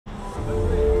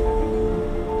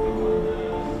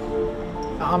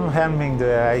I'm helming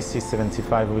the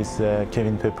AC-75 with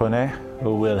Kevin Peponet,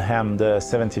 who will helm the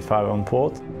 75 on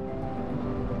port.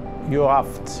 You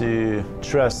have to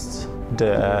trust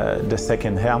the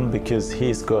second helm because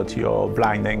he's got your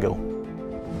blind angle.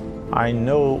 I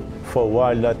know for a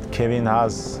while that Kevin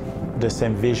has the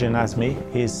same vision as me.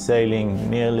 He's sailing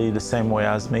nearly the same way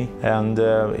as me, and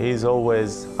he's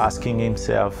always asking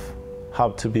himself how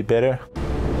to be better.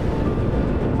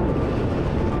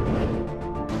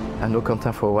 I know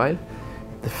Quentin for a while.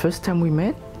 The first time we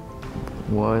met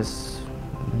was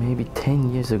maybe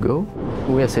 10 years ago.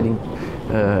 We were sailing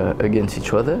against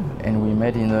each other, and we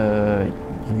met in a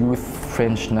youth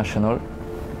French national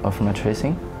of match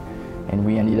racing, and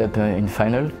we ended up in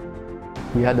final.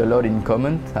 We had a lot in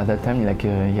common at that time.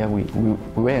 We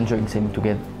were enjoying sailing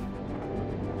together.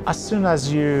 As soon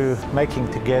as you're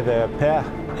making together a pair,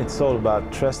 it's all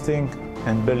about trusting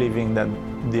and believing that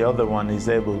the other one is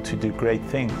able to do great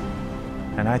things.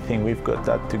 And I think we've got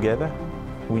that together.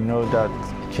 We know that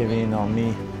Kevin or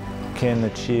me can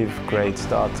achieve great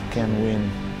start, can win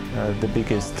the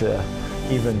biggest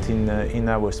event in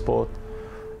our sport,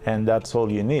 and that's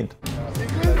all you need.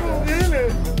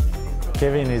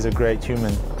 Kevin is a great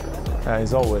human.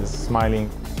 He's always smiling.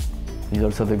 He's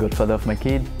also the godfather of my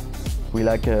kid. We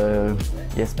like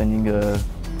spending a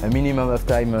minimum of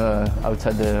time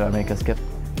outside the America's Cup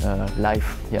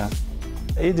life. Yeah.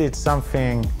 He did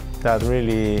something that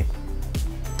really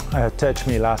touched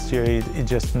me last year. He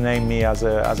just named me as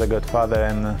a godfather,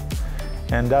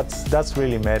 and that's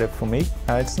really mattered for me.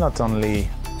 It's not only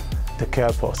the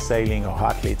cup or sailing or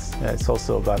athletes. It's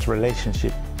also about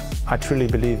relationship. I truly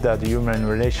believe that the human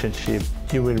relationship,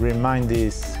 you will remind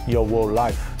this your whole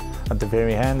life. At the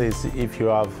very end is if you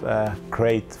have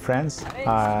great friends,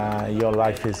 your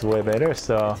life is way better.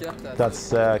 So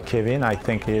that's Kevin. I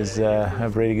think he's a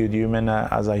very good human,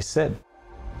 as I said.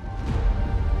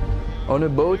 On a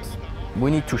boat,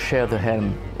 we need to share the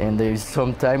helm, and there is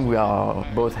sometimes we are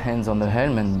both hands on the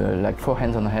helm and like 4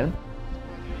 hands on the helm.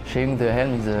 Sharing the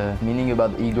helm is a meaning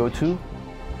about ego too.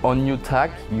 On your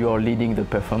tack, you are leading the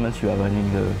performance. You are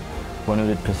running the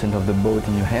 100% of the boat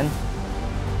in your hand.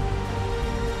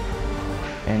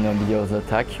 And on the other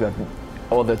tack, you have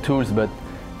all the tools, but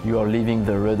you are leaving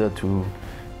the rudder to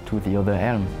the other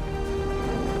helm.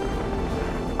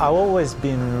 I've always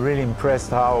been really impressed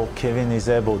how Kevin is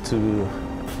able to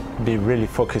be really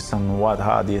focused on what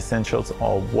are the essentials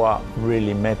or what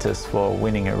really matters for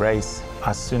winning a race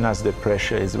as soon as the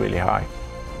pressure is really high.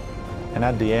 And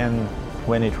at the end,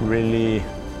 when it really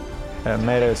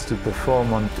matters to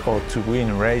perform or to win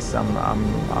a race,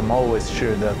 I'm always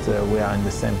sure that we are on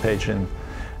the same page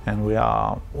and we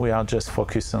are just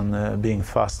focused on being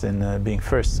fast and being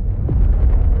first.